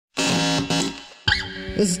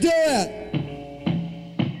Let's do it!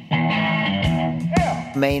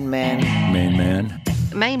 MainMan. MainMan.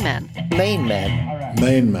 MainMan. MainMan.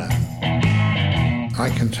 MainMan. I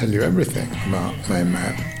can tell you everything about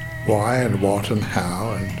MainMan. Why and what and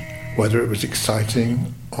how and whether it was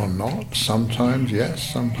exciting or not. Sometimes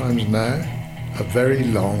yes, sometimes no. A very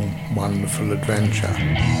long, wonderful adventure.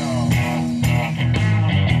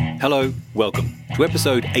 Hello, welcome to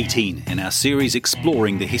episode 18 in our series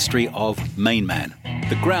exploring the history of MainMan,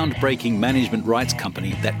 the groundbreaking management rights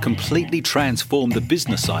company that completely transformed the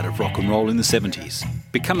business side of rock and roll in the 70s,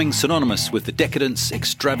 becoming synonymous with the decadence,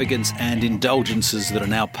 extravagance and indulgences that are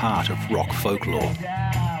now part of rock folklore.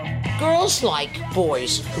 Girls like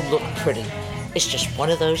boys who look pretty. It's just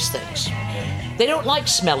one of those things. They don't like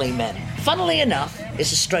smelly men. Funnily enough,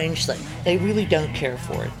 it's a strange thing. They really don't care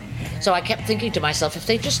for it. So I kept thinking to myself, if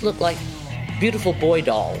they just look like beautiful boy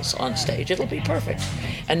dolls on stage, it'll be perfect.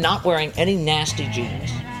 And not wearing any nasty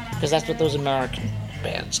jeans, because that's what those American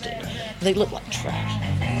bands did. They look like trash.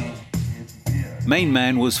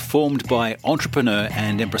 MainMan was formed by entrepreneur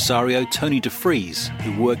and impresario Tony DeFries,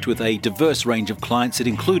 who worked with a diverse range of clients that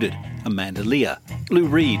included Amanda Lear, Lou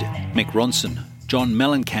Reed, Mick Ronson, John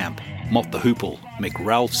Mellencamp, Mott the Hoople, Mick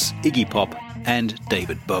Ralphs, Iggy Pop, and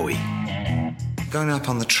David Bowie. Going up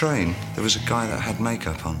on the train, there was a guy that had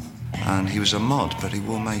makeup on, and he was a mod, but he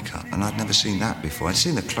wore makeup, and I'd never seen that before. I'd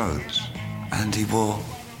seen the clothes, and he wore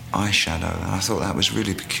eyeshadow, and I thought that was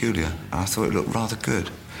really peculiar, and I thought it looked rather good.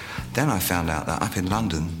 Then I found out that up in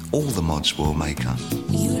London, all the mods wore makeup.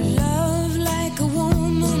 You love like a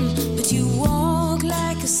woman, but you walk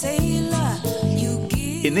like a sailor.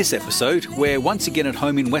 In this episode, we're once again at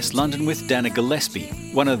home in West London with Dana Gillespie,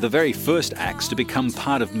 one of the very first acts to become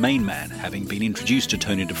part of MainMan, having been introduced to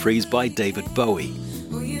Tony DeFries by David Bowie.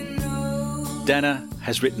 Dana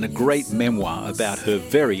has written a great memoir about her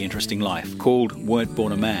very interesting life called Weren't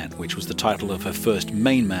Born a Man, which was the title of her first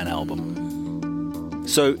MainMan album.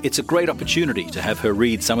 So it's a great opportunity to have her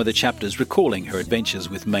read some of the chapters recalling her adventures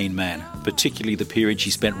with MainMan, particularly the period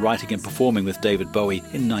she spent writing and performing with David Bowie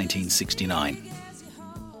in 1969.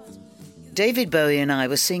 David Bowie and I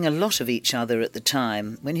were seeing a lot of each other at the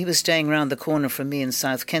time. When he was staying round the corner from me in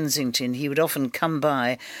South Kensington, he would often come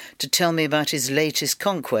by to tell me about his latest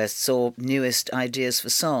conquests or newest ideas for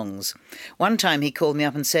songs. One time he called me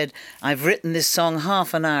up and said, "I've written this song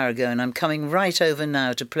half an hour ago and I'm coming right over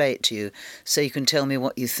now to play it to you so you can tell me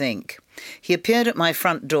what you think." He appeared at my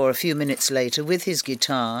front door a few minutes later with his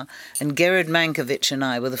guitar, and Gerard Mankiewicz and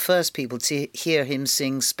I were the first people to hear him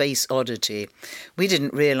sing Space Oddity. We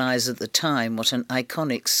didn't realise at the time what an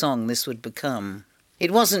iconic song this would become.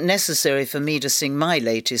 It wasn't necessary for me to sing my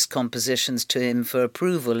latest compositions to him for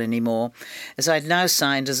approval anymore, as I'd now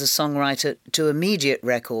signed as a songwriter to Immediate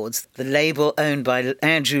Records, the label owned by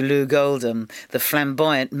Andrew Loog Oldham, the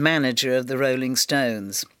flamboyant manager of the Rolling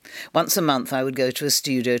Stones. Once a month I would go to a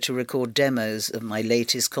studio to record demos of my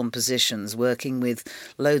latest compositions, working with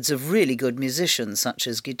loads of really good musicians such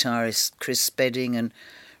as guitarist Chris Spedding and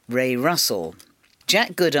Ray Russell.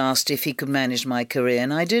 Jack Good asked if he could manage my career,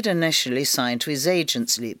 and I did initially sign to his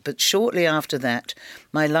agency, but shortly after that,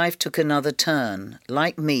 my life took another turn.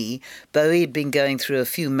 Like me, Bowie had been going through a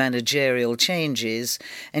few managerial changes,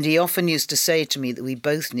 and he often used to say to me that we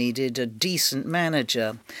both needed a decent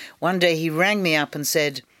manager. One day he rang me up and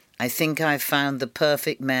said, "I think I've found the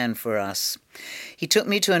perfect man for us." He took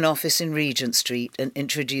me to an office in Regent Street and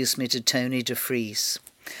introduced me to Tony DeFries.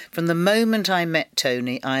 From the moment I met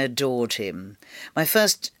Tony, I adored him. My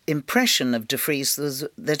first impression of DeFries was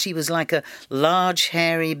that he was like a large,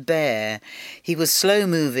 hairy bear. He was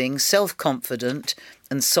slow-moving, self-confident,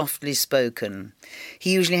 and softly spoken.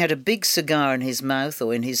 He usually had a big cigar in his mouth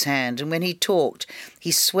or in his hand, and when he talked,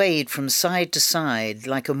 he swayed from side to side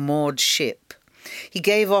like a moored ship. He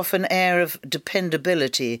gave off an air of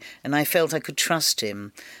dependability, and I felt I could trust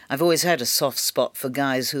him. I've always had a soft spot for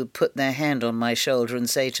guys who put their hand on my shoulder and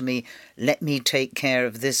say to me, "Let me take care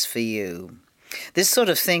of this for you." This sort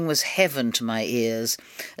of thing was heaven to my ears,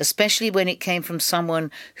 especially when it came from someone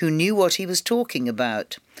who knew what he was talking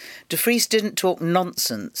about. DeFries didn't talk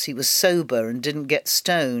nonsense. He was sober and didn't get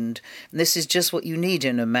stoned. And this is just what you need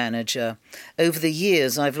in a manager. Over the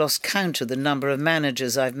years, I've lost count of the number of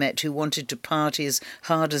managers I've met who wanted to party as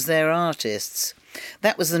hard as their artists.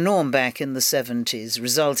 That was the norm back in the 70s,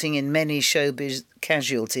 resulting in many showbiz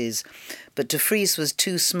casualties. But DeFries was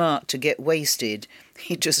too smart to get wasted.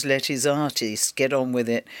 He just let his artists get on with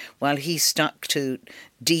it, while he stuck to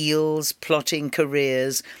deals, plotting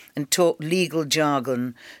careers, and talked legal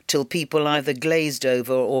jargon till people either glazed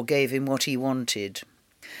over or gave him what he wanted.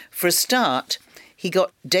 For a start, He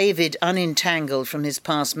got David unentangled from his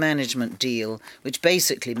past management deal, which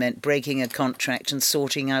basically meant breaking a contract and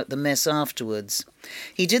sorting out the mess afterwards.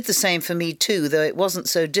 He did the same for me too, though it wasn't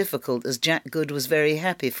so difficult, as Jack Good was very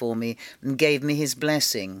happy for me and gave me his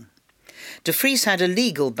blessing. De Vries had a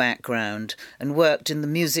legal background and worked in the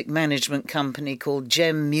music management company called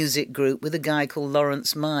Gem Music Group with a guy called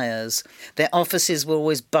Lawrence Myers. Their offices were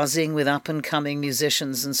always buzzing with up-and-coming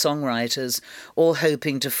musicians and songwriters, all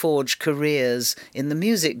hoping to forge careers in the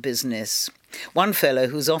music business. One fellow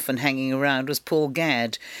who was often hanging around was Paul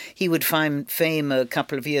Gadd. He would find fame a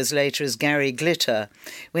couple of years later as Gary Glitter.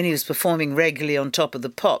 When he was performing regularly on Top of the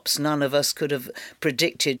Pops, none of us could have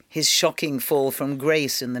predicted his shocking fall from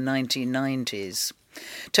grace in the 1990s.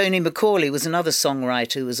 Tony Macaulay was another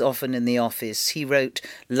songwriter who was often in the office. He wrote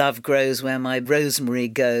Love Grows Where My Rosemary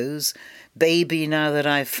Goes, Baby Now That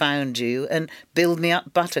I've Found You, and Build Me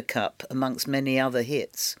Up Buttercup, amongst many other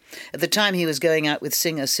hits. At the time he was going out with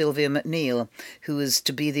singer Sylvia McNeil, who was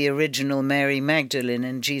to be the original Mary Magdalene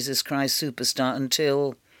in Jesus Christ Superstar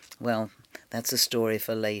until, well, that's a story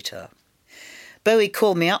for later. Bowie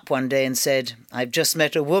called me up one day and said, "I've just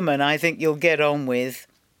met a woman I think you'll get on with."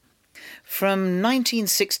 From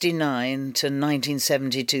 1969 to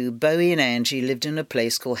 1972, Bowie and Angie lived in a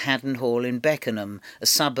place called Haddon Hall in Beckenham, a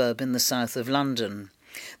suburb in the south of London.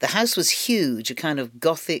 The house was huge, a kind of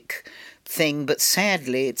Gothic thing, but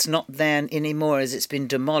sadly it's not there anymore as it's been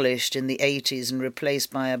demolished in the 80s and replaced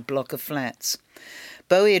by a block of flats.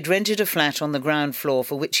 Bowie had rented a flat on the ground floor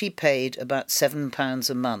for which he paid about £7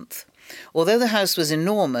 a month. Although the house was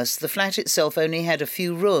enormous, the flat itself only had a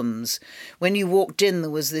few rooms. When you walked in,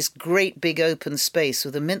 there was this great big open space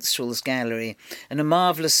with a minstrel's gallery and a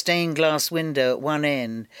marvellous stained glass window at one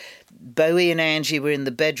end. Bowie and Angie were in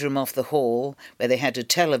the bedroom off the hall, where they had a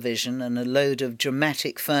television and a load of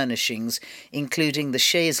dramatic furnishings, including the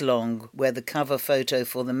chaise longue where the cover photo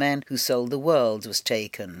for The Man Who Sold the World was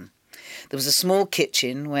taken. There was a small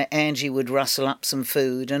kitchen where Angie would rustle up some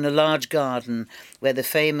food and a large garden where the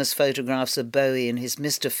famous photographs of Bowie in his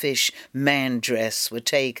Mr. Fish man dress were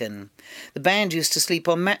taken. The band used to sleep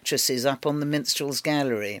on mattresses up on the Minstrel's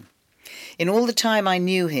Gallery. In all the time I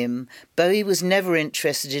knew him, Bowie was never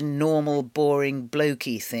interested in normal, boring,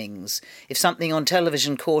 blokey things. If something on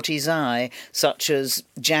television caught his eye, such as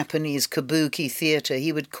Japanese kabuki theatre,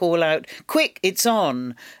 he would call out, "Quick, it's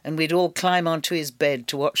on!" and we'd all climb onto his bed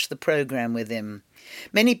to watch the programme with him.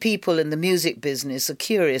 Many people in the music business are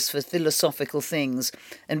curious for philosophical things,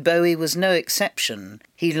 and Bowie was no exception.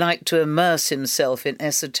 He liked to immerse himself in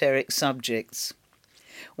esoteric subjects.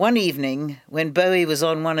 One evening, when Bowie was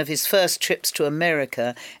on one of his first trips to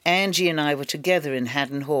America, Angie and I were together in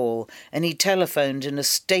Haddon Hall, and he telephoned in a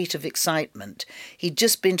state of excitement. He'd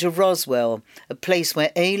just been to Roswell, a place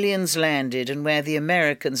where aliens landed and where the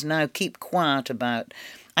Americans now keep quiet about.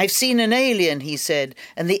 "I've seen an alien," he said,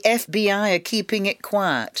 "and the FBI are keeping it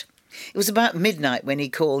quiet." It was about midnight when he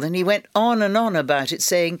called, and he went on and on about it,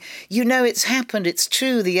 saying, "You know, it's happened, it's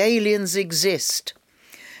true, the aliens exist."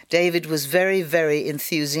 David was very, very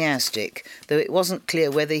enthusiastic, though it wasn't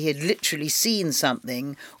clear whether he had literally seen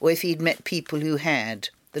something or if he'd met people who had.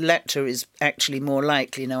 The latter is actually more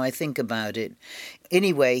likely now I think about it.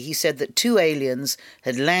 Anyway, he said that 2 aliens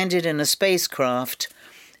had landed in a spacecraft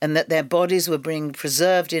and that their bodies were being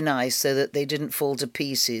preserved in ice so that they didn't fall to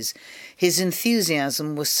pieces. His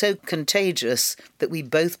enthusiasm was so contagious that we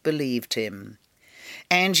both believed him.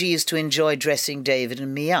 Angie used to enjoy dressing David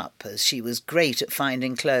and me up, as she was great at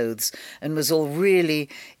finding clothes and was all really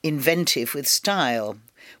inventive with style.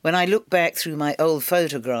 When I look back through my old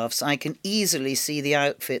photographs, I can easily see the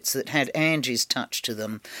outfits that had Angie's touch to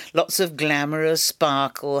them. Lots of glamorous,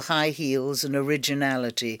 sparkle, high heels and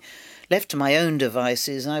originality. Left to my own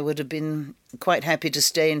devices, I would have been quite happy to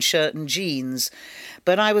stay in shirt and jeans,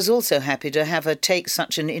 but I was also happy to have her take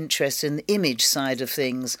such an interest in the image side of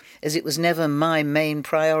things, as it was never my main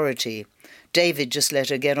priority. David just let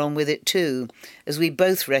her get on with it too, as we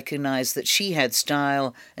both recognised that she had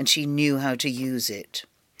style and she knew how to use it.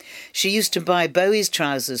 She used to buy Bowie's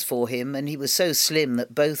trousers for him, and he was so slim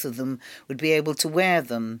that both of them would be able to wear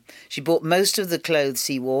them. She bought most of the clothes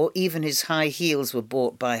he wore, even his high heels were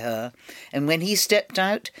bought by her, and when he stepped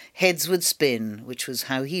out, heads would spin, which was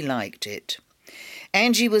how he liked it.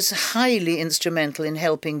 Angie was highly instrumental in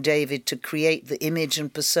helping David to create the image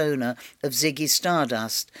and persona of Ziggy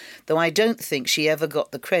Stardust, though I don't think she ever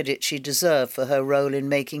got the credit she deserved for her role in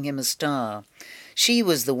making him a star. She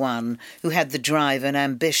was the one who had the drive and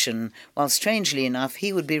ambition, while strangely enough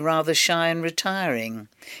he would be rather shy and retiring.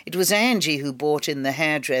 It was Angie who brought in the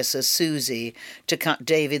hairdresser Susie to cut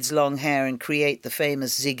David's long hair and create the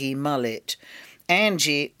famous Ziggy mullet.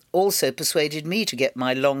 Angie also persuaded me to get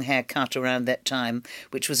my long hair cut around that time,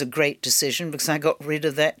 which was a great decision because I got rid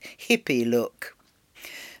of that hippie look.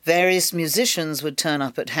 Various musicians would turn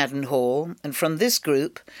up at Haddon Hall, and from this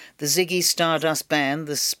group, the Ziggy Stardust Band,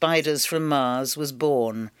 the Spiders from Mars, was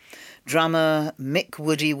born. Drummer Mick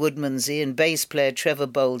Woody Woodmansey and bass player Trevor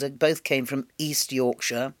Boulder both came from East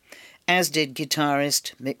Yorkshire, as did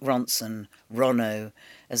guitarist Mick Ronson, Ronno,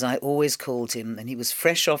 as I always called him, and he was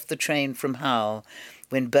fresh off the train from Hull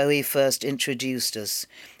when Bowie first introduced us.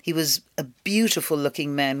 He was a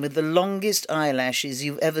beautiful-looking man with the longest eyelashes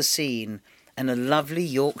you've ever seen, and a lovely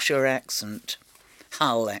Yorkshire accent.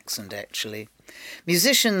 Hull accent, actually.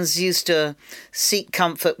 Musicians used to seek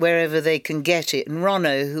comfort wherever they can get it, and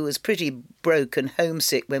Ronno, who was pretty broke and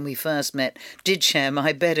homesick when we first met, did share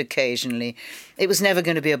my bed occasionally. It was never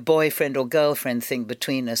going to be a boyfriend or girlfriend thing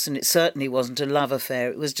between us, and it certainly wasn't a love affair.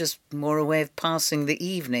 It was just more a way of passing the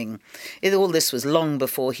evening. All this was long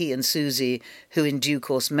before he and Susie, who in due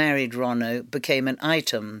course married Ronno, became an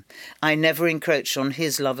item. I never encroached on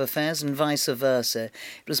his love affairs and vice versa.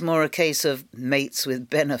 It was more a case of mates with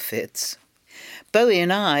benefits. Bowie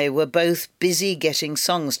and I were both busy getting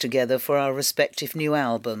songs together for our respective new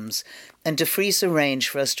albums, and DeFries arranged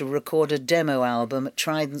for us to record a demo album at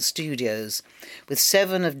Trident Studios, with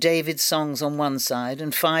 7 of David's songs on one side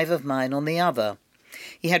and 5 of mine on the other.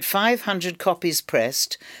 He had 500 copies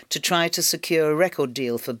pressed to try to secure a record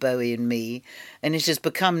deal for Bowie and me, and it has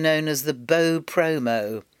become known as the Bow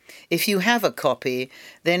Promo. If you have a copy,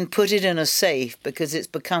 then put it in a safe because it's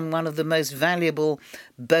become one of the most valuable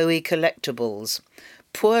Bowie collectibles.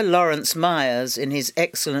 Poor Lawrence Myers, in his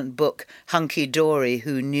excellent book Hunky Dory,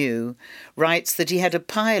 Who Knew, writes that he had a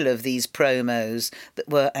pile of these promos that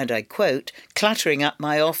were, and I quote, cluttering up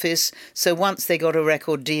my office, so once they got a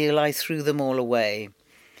record deal, I threw them all away.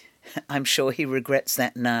 I'm sure he regrets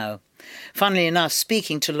that now. Funnily enough,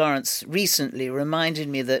 speaking to Lawrence recently reminded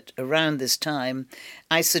me that around this time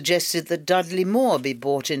I suggested that Dudley Moore be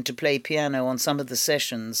brought in to play piano on some of the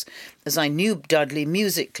sessions, as I knew Dudley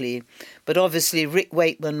musically, but obviously Rick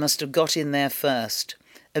Wakeman must have got in there first.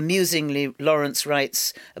 Amusingly, Lawrence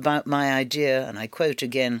writes about my idea, and I quote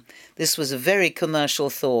again, "This was a very commercial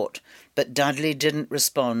thought, but Dudley didn't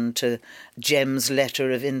respond to Jem's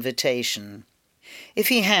letter of invitation." If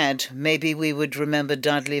he had, maybe we would remember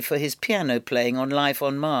Dudley for his piano playing on Life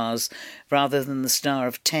on Mars rather than the Star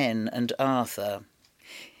of 10 and Arthur.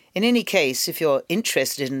 In any case, if you're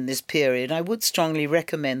interested in this period, I would strongly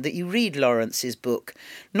recommend that you read Lawrence's book,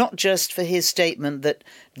 not just for his statement that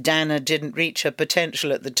Dana didn't reach her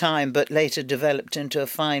potential at the time but later developed into a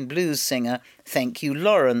fine blues singer. Thank you,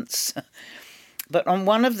 Lawrence. But on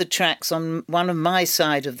one of the tracks on one of my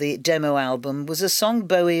side of the demo album was a song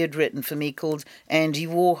Bowie had written for me called Andy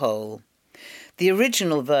Warhol. The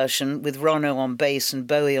original version, with Ronno on bass and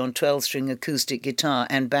Bowie on 12-string acoustic guitar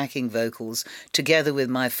and backing vocals, together with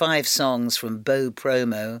my 5 songs from Bow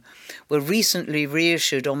Promo, were recently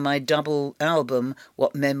reissued on my double album,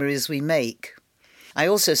 What Memories We Make. I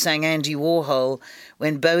also sang Andy Warhol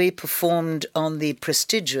when Bowie performed on the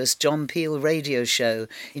prestigious John Peel radio show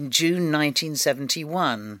in June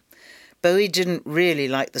 1971. Bowie didn't really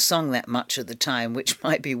like the song that much at the time, which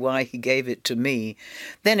might be why he gave it to me.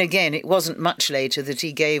 Then again, it wasn't much later that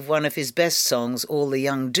he gave one of his best songs, All the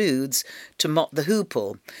Young Dudes, to Mott the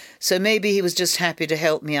Hoople, so maybe he was just happy to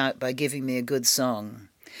help me out by giving me a good song.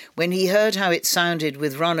 When he heard how it sounded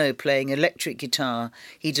with Ronno playing electric guitar,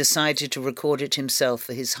 he decided to record it himself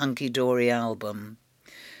for his Hunky Dory album.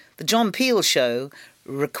 The John Peel Show,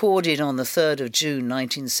 recorded on the 3rd of June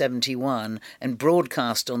 1971 and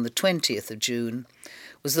broadcast on the 20th of June,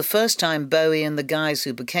 was the first time Bowie and the guys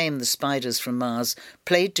who became the Spiders from Mars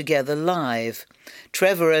played together live.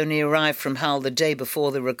 Trevor only arrived from Hull the day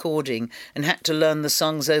before the recording and had to learn the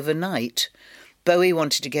songs overnight. Bowie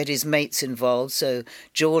wanted to get his mates involved, so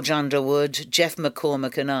George Underwood, Jeff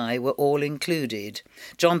McCormack and I were all included.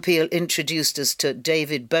 John Peel introduced us to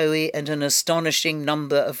David Bowie and an astonishing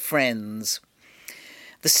number of friends.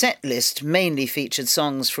 The set list mainly featured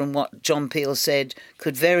songs from what John Peel said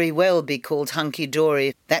could very well be called Hunky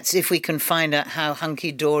Dory. That's if we can find out how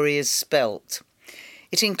Hunky Dory is spelt.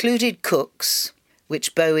 It included Cooks,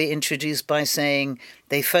 which Bowie introduced by saying,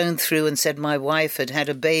 "They phoned through and said my wife had had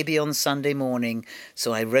a baby on Sunday morning,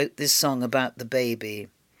 so I wrote this song about the baby."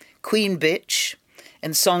 Queen Bitch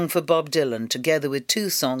and Song for Bob Dylan, together with 2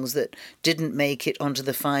 songs that didn't make it onto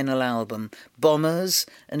the final album, Bombers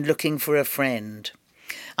and Looking for a Friend.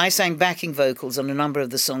 I sang backing vocals on a number of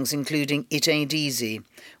the songs, including It Ain't Easy,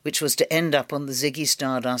 which was to end up on the Ziggy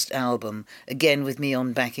Stardust album, again with me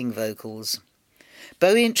on backing vocals.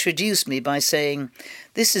 Bowie introduced me by saying,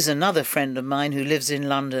 "This is another friend of mine who lives in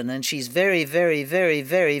London, and she's very, very, very,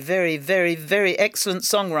 very, very, very, very excellent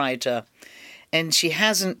songwriter. And she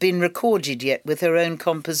hasn't been recorded yet with her own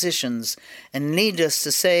compositions, and needless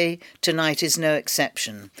to say, tonight is no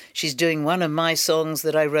exception. She's doing one of my songs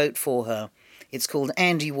that I wrote for her. It's called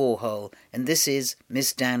Andy Warhol, and this is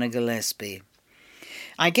Miss Dana Gillespie."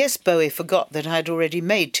 I guess Bowie forgot that I'd already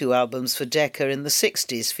made 2 albums for Decca in the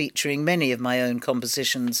 60s, featuring many of my own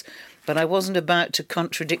compositions, but I wasn't about to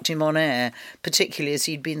contradict him on air, particularly as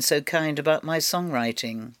he'd been so kind about my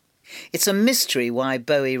songwriting. It's a mystery why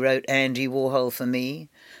Bowie wrote Andy Warhol for me.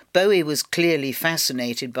 Bowie was clearly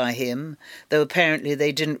fascinated by him, though apparently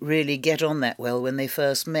they didn't really get on that well when they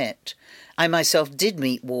first met. I myself did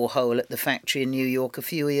meet Warhol at the factory in New York a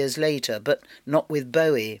few years later, but not with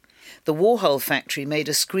Bowie. The Warhol factory made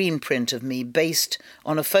a screen print of me based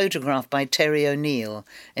on a photograph by Terry O'Neill,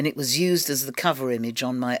 and it was used as the cover image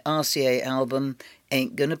on my RCA album,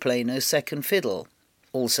 Ain't Gonna Play No Second Fiddle,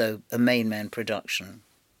 also a MainMan production.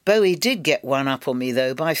 Bowie did get one up on me,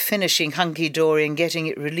 though, by finishing Hunky Dory and getting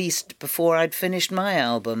it released before I'd finished my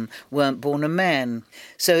album, Weren't Born a Man.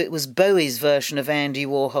 So it was Bowie's version of Andy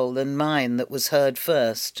Warhol and mine that was heard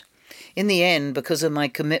first. In the end, because of my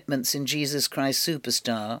commitments in Jesus Christ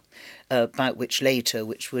Superstar, about which later,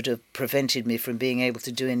 which would have prevented me from being able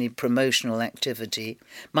to do any promotional activity,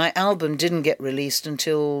 my album didn't get released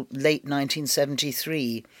until late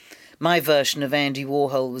 1973. My version of Andy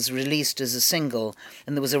Warhol was released as a single,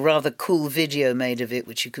 and there was a rather cool video made of it,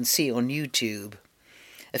 which you can see on YouTube.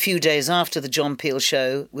 A few days after the John Peel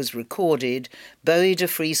show was recorded, Bowie de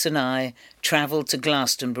Vries and I travelled to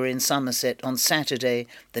Glastonbury in Somerset on Saturday,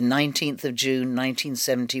 the 19th of June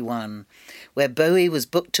 1971, where Bowie was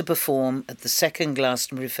booked to perform at the second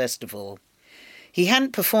Glastonbury Festival. He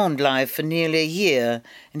hadn't performed live for nearly a year,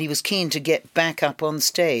 and he was keen to get back up on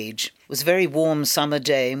stage. It was a very warm summer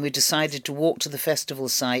day, and we decided to walk to the festival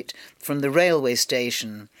site from the railway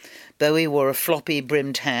station. Bowie wore a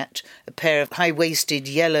floppy-brimmed hat, a pair of high-waisted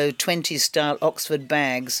yellow 20s-style Oxford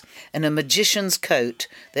bags, and a magician's coat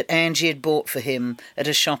that Angie had bought for him at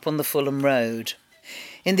a shop on the Fulham Road.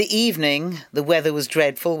 In the evening, the weather was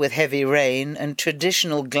dreadful with heavy rain and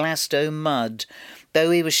traditional Glasgow mud.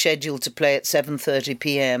 Bowie was scheduled to play at 7:30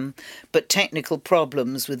 p.m, but technical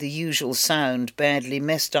problems with the usual sound badly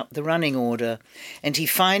messed up the running order, and he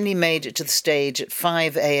finally made it to the stage at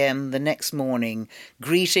 5 a.m. the next morning,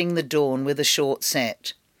 greeting the dawn with a short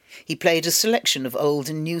set. He played a selection of old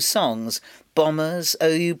and new songs: Bombers, Oh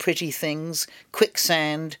You Pretty Things,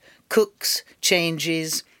 Quicksand, Cooks,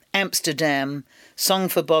 Changes, Amsterdam, Song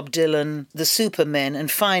for Bob Dylan, The Supermen,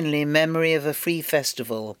 and finally Memory of a Free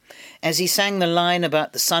Festival. As he sang the line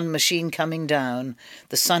about the sun machine coming down,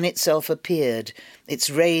 the sun itself appeared, its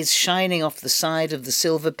rays shining off the side of the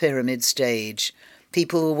Silver Pyramid stage.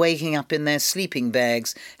 People were waking up in their sleeping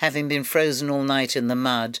bags, having been frozen all night in the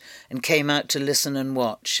mud, and came out to listen and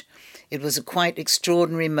watch. It was a quite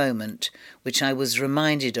extraordinary moment, which I was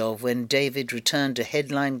reminded of when David returned to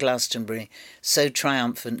headline Glastonbury so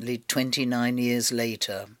triumphantly 29 years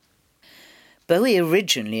later. Bowie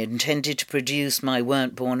originally intended to produce my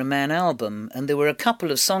Weren't Born a Man album, and there were a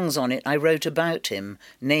couple of songs on it I wrote about him,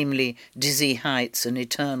 namely Dizzy Heights and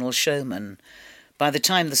Eternal Showman. By the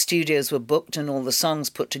time the studios were booked and all the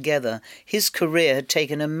songs put together, his career had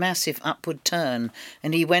taken a massive upward turn,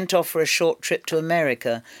 and he went off for a short trip to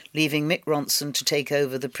America, leaving Mick Ronson to take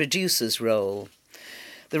over the producer's role.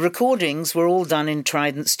 The recordings were all done in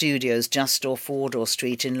Trident Studios just off Wardour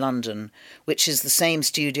Street in London, which is the same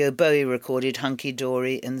studio Bowie recorded Hunky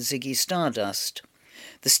Dory and Ziggy Stardust.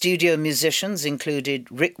 The studio musicians included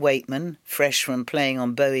Rick Wakeman, fresh from playing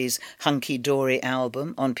on Bowie's Hunky Dory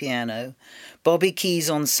album, on piano, Bobby Keys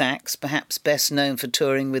on sax, perhaps best known for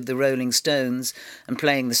touring with the Rolling Stones and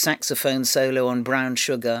playing the saxophone solo on Brown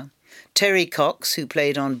Sugar, Terry Cox, who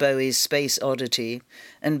played on Bowie's Space Oddity,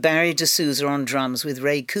 and Barry D'Souza on drums with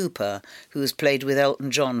Ray Cooper, who has played with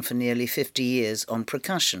Elton John for nearly 50 years on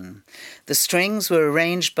percussion. The strings were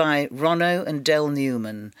arranged by Ronno and Del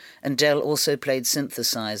Newman, and Del also played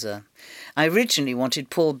synthesizer. I originally wanted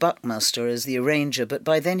Paul Buckmaster as the arranger, but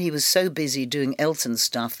by then he was so busy doing Elton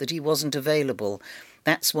stuff that he wasn't available.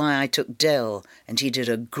 That's why I took Del, and he did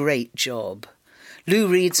a great job. Lou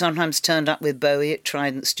Reed sometimes turned up with Bowie at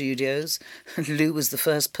Trident Studios. Lou was the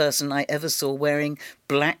first person I ever saw wearing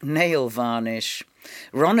black nail varnish.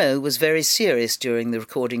 Ronno was very serious during the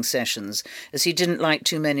recording sessions, as he didn't like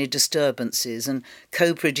too many disturbances, and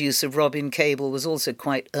co-producer Robin Cable was also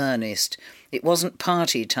quite earnest. It wasn't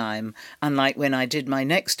party time, unlike when I did my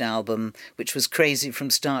next album, which was crazy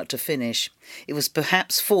from start to finish. It was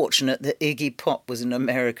perhaps fortunate that Iggy Pop was in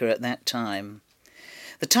America at that time.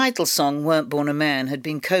 The title song, Weren't Born a Man, had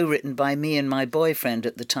been co-written by me and my boyfriend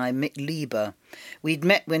at the time, Mick Lieber. We'd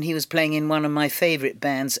met when he was playing in one of my favourite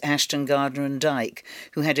bands, Ashton, Gardner and Dyke,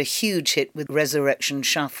 who had a huge hit with Resurrection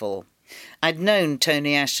Shuffle. I'd known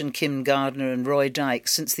Tony Ashton, Kim Gardner and Roy Dyke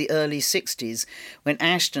since the early 60s, when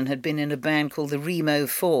Ashton had been in a band called the Remo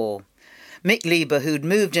 4. Mick Lieber, who'd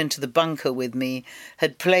moved into the bunker with me,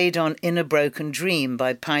 had played on In a Broken Dream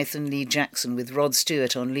by Python Lee Jackson with Rod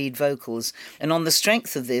Stewart on lead vocals, and on the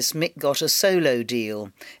strength of this, Mick got a solo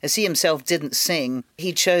deal. As he himself didn't sing,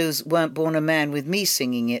 he chose Weren't Born a Man with me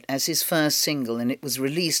singing it as his first single, and it was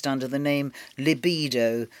released under the name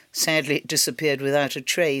Libido. Sadly, it disappeared without a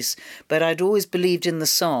trace, but I'd always believed in the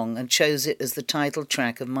song and chose it as the title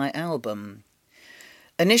track of my album.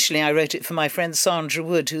 Initially, I wrote it for my friend Sandra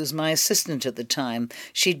Wood, who was my assistant at the time.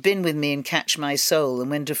 She'd been with me in Catch My Soul,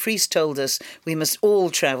 and when De Vries told us we must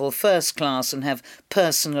all travel first class and have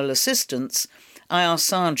personal assistants, I asked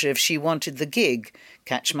Sandra if she wanted the gig.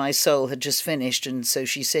 Catch My Soul had just finished, and so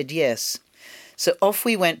she said yes. So off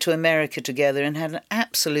we went to America together and had an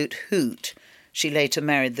absolute hoot. She later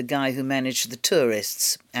married the guy who managed the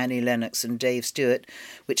Tourists, Annie Lennox and Dave Stewart,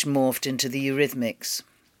 which morphed into the Eurythmics.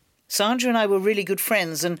 Sandra and I were really good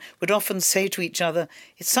friends and would often say to each other,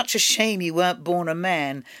 "It's such a shame you weren't born a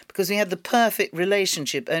man," because we had the perfect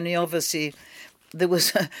relationship, only obviously there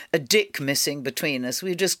was a dick missing between us.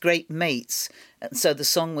 We were just great mates, and so the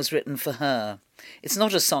song was written for her. It's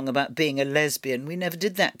not a song about being a lesbian. We never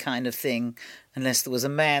did that kind of thing, unless there was a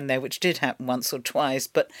man there, which did happen once or twice,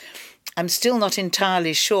 but I'm still not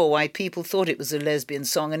entirely sure why people thought it was a lesbian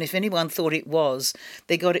song, and if anyone thought it was,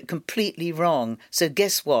 they got it completely wrong. So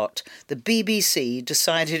guess what? The BBC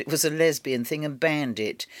decided it was a lesbian thing and banned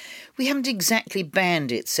it. "We haven't exactly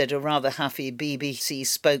banned it," said a rather huffy BBC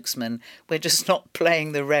spokesman. "We're just not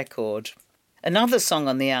playing the record." Another song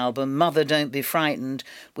on the album, Mother Don't Be Frightened,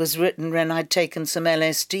 was written when I'd taken some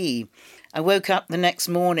LSD. I woke up the next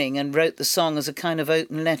morning and wrote the song as a kind of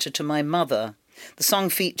open letter to my mother. The song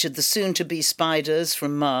featured the soon-to-be Spiders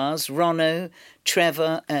from Mars, Ronno,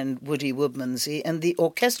 Trevor and Woody Woodmansey, and the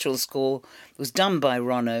orchestral score was done by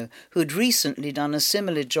Ronno, who had recently done a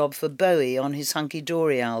similar job for Bowie on his Hunky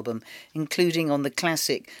Dory album, including on the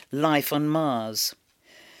classic Life on Mars.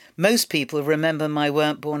 Most people remember my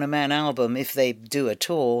Weren't Born a Man album, if they do at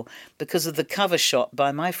all, because of the cover shot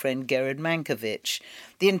by my friend Gerard Mankiewicz.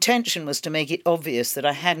 The intention was to make it obvious that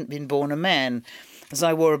I hadn't been born a man, as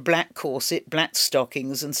I wore a black corset, black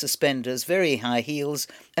stockings and suspenders, very high heels,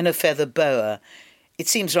 and a feather boa. It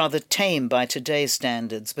seems rather tame by today's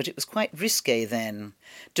standards, but it was quite risque then.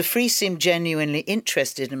 De Vries seemed genuinely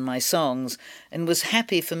interested in my songs and was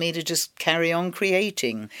happy for me to just carry on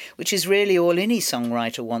creating, which is really all any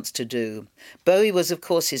songwriter wants to do. Bowie was, of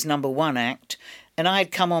course, his number one act, and I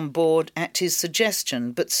had come on board at his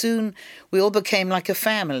suggestion, but soon we all became like a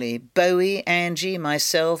family. Bowie, Angie,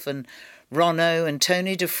 myself and Ronno and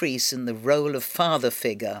Tony De Vries in the role of father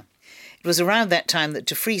figure. It was around that time that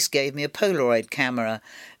De Vries gave me a Polaroid camera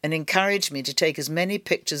and encouraged me to take as many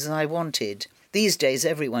pictures as I wanted. These days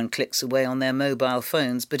everyone clicks away on their mobile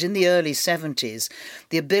phones, but in the early 70s,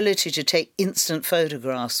 the ability to take instant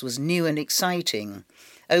photographs was new and exciting.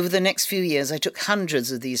 Over the next few years, I took hundreds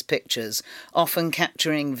of these pictures, often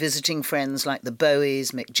capturing visiting friends like the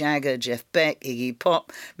Bowies, Mick Jagger, Jeff Beck, Iggy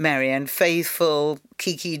Pop, Marianne Faithfull,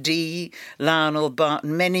 Kiki Dee, Lionel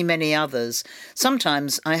Barton, many, many others.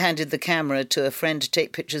 Sometimes I handed the camera to a friend to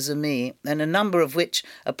take pictures of me, and a number of which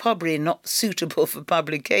are probably not suitable for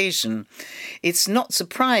publication. It's not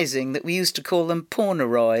surprising that we used to call them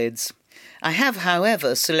pornoroids. I have,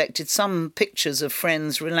 however, selected some pictures of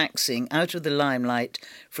friends relaxing out of the limelight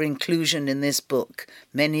for inclusion in this book,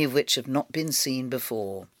 many of which have not been seen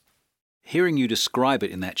before. Hearing you describe it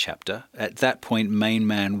in that chapter, at that point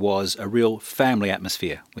MainMan was a real family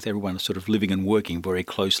atmosphere, with everyone sort of living and working very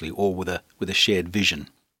closely, all with a shared vision.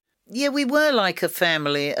 Yeah, we were like a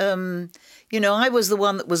family. I was the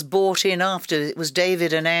one that was brought in after. It was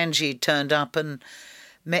David and Angie turned up and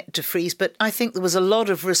met De Vries, but I think there was a lot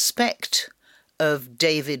of respect of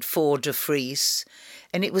David for De Vries,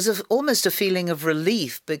 and it was almost a feeling of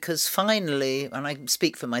relief because finally, and I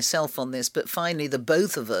speak for myself on this, but finally the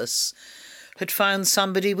both of us had found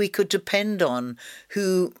somebody we could depend on,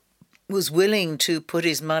 who was willing to put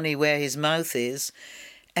his money where his mouth is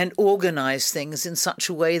and organise things in such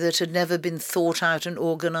a way that had never been thought out and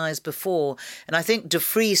organised before. And I think de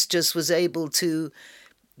Vries just was able to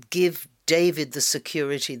give David the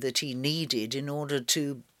security that he needed in order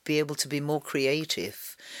to be able to be more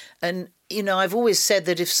creative. And, you know, I've always said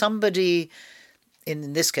that if somebody,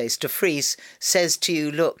 in this case, de Vries, says to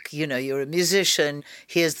you, look, you know, you're a musician,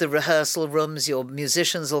 here's the rehearsal rooms, your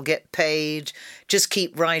musicians will get paid, just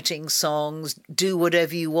keep writing songs, do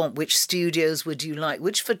whatever you want, which studios would you like,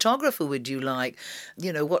 which photographer would you like,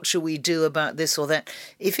 you know, what should we do about this or that.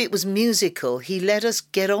 If it was musical, he let us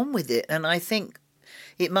get on with it. And I think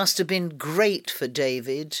it must have been great for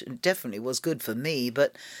David. It definitely was good for me,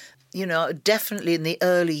 but, you know, definitely in the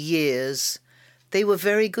early years, they were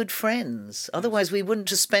very good friends. Otherwise, we wouldn't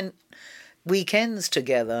have spent weekends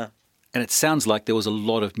together. And it sounds like there was a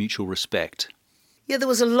lot of mutual respect. Yeah, there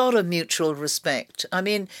was a lot of mutual respect. I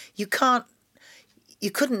mean, you couldn't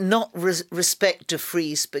not respect de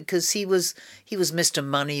Vries because he was Mr.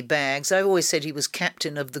 Moneybags. I always said he was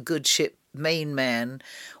captain of the good ship MainMan,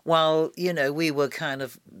 while, you know, we were kind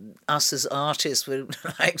of, us as artists were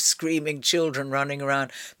like screaming children running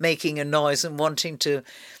around, making a noise and wanting to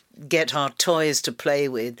get our toys to play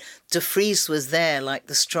with. De Vries was there like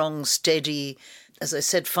the strong, steady, as I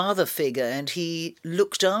said, father figure, and he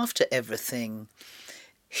looked after everything.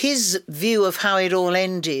 His view of how it all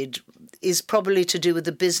ended is probably to do with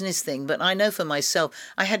the business thing, but I know for myself,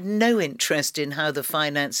 I had no interest in how the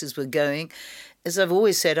finances were going. As I've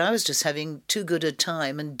always said, I was just having too good a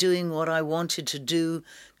time and doing what I wanted to do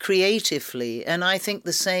creatively. And I think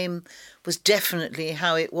the same was definitely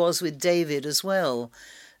how it was with David as well.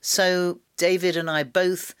 So David and I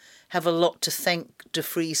both have a lot to thank de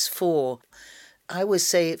Vries for. I always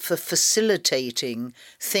say for facilitating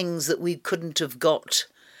things that we couldn't have got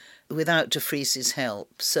without de Vries's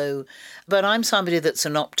help. So, but I'm somebody that's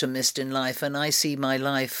an optimist in life, and I see my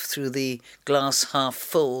life through the glass half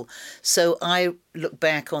full. So I look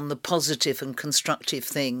back on the positive and constructive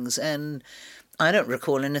things, and I don't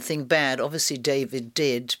recall anything bad. Obviously David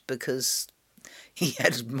did, because he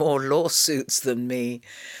had more lawsuits than me.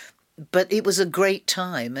 But it was a great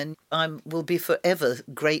time, and I will be forever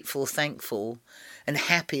grateful, thankful, and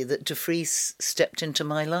happy that de Vries stepped into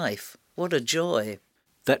my life. What a joy.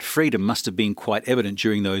 That freedom must have been quite evident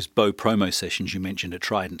during those Bow promo sessions you mentioned at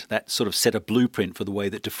Trident. That sort of set a blueprint for the way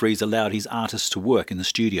that de Vries allowed his artists to work in the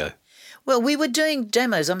studio. Well, we were doing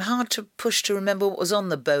demos. I'm hard to push to remember what was on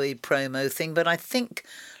the Bowie promo thing, but I think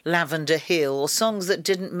Lavender Hill, or songs that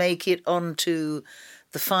didn't make it onto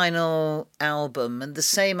the final album. And the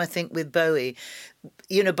same, I think, with Bowie.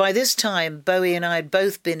 You know, by this time, Bowie and I had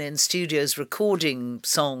both been in studios recording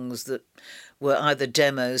songs that were either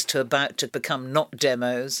demos to about to become not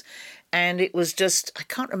demos. And it was just, I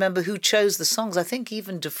can't remember who chose the songs. I think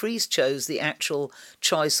even de Vries chose the actual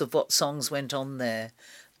choice of what songs went on there.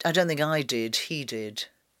 I don't think I did, he did.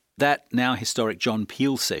 That now historic John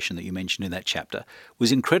Peel session that you mentioned in that chapter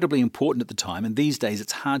was incredibly important at the time, and these days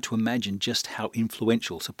it's hard to imagine just how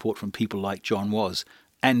influential support from people like John was,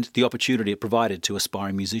 and the opportunity it provided to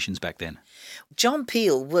aspiring musicians back then. John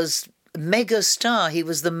Peel was mega star. He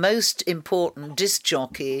was the most important disc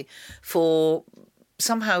jockey for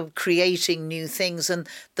somehow creating new things, and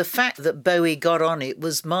the fact that Bowie got on it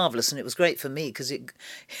was marvellous, and it was great for me because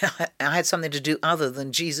I had something to do other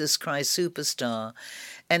than Jesus Christ Superstar.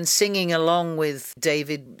 And singing along with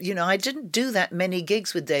David, you know, I didn't do that many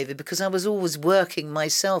gigs with David because I was always working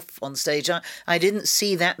myself on stage. I didn't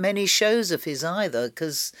see that many shows of his either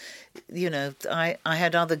because, you know, I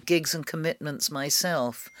had other gigs and commitments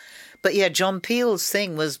myself. But yeah, John Peel's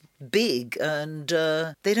thing was big, and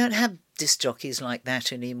they don't have disc jockeys like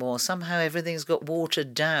that anymore. Somehow everything's got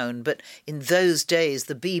watered down. But in those days,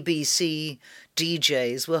 the BBC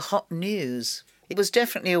DJs were hot news. It was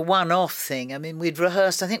definitely a one-off thing. I mean, we'd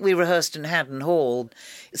rehearsed, I think we rehearsed in Haddon Hall.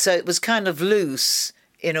 So it was kind of loose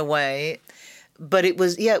in a way. But it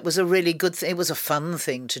was a really good thing. It was a fun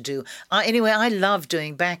thing to do. Anyway, I love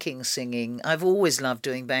doing backing singing. I've always loved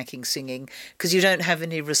doing backing singing because you don't have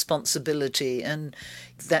any responsibility. And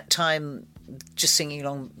that time, just singing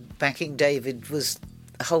along, backing David was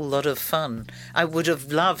a whole lot of fun. I would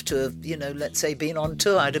have loved to have, you know, let's say been on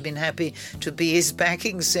tour. I'd have been happy to be his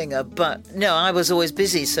backing singer. But no, I was always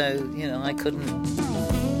busy, so, you know, I couldn't.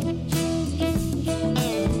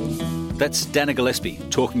 That's Dana Gillespie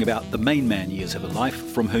talking about the MainMan years of her life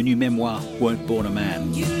from her new memoir, Weren't Born a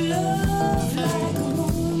Man. You love like a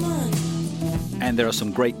woman. And there are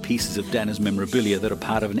some great pieces of Dana's memorabilia that are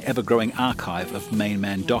part of an ever-growing archive of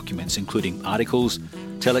MainMan documents, including articles,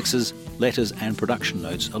 telexes, letters and production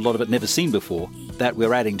notes, a lot of it never seen before, that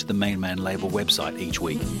we're adding to the MainMan label website each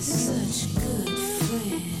week.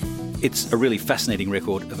 It's a really fascinating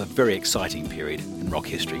record of a very exciting period in rock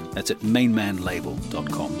history. That's at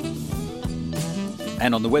mainmanlabel.com.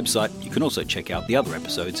 And on the website, you can also check out the other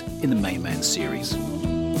episodes in the MainMan series.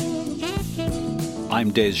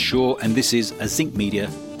 I'm Des Shaw, and this is a Zinc Media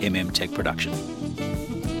MM Tech production.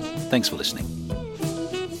 Thanks for listening.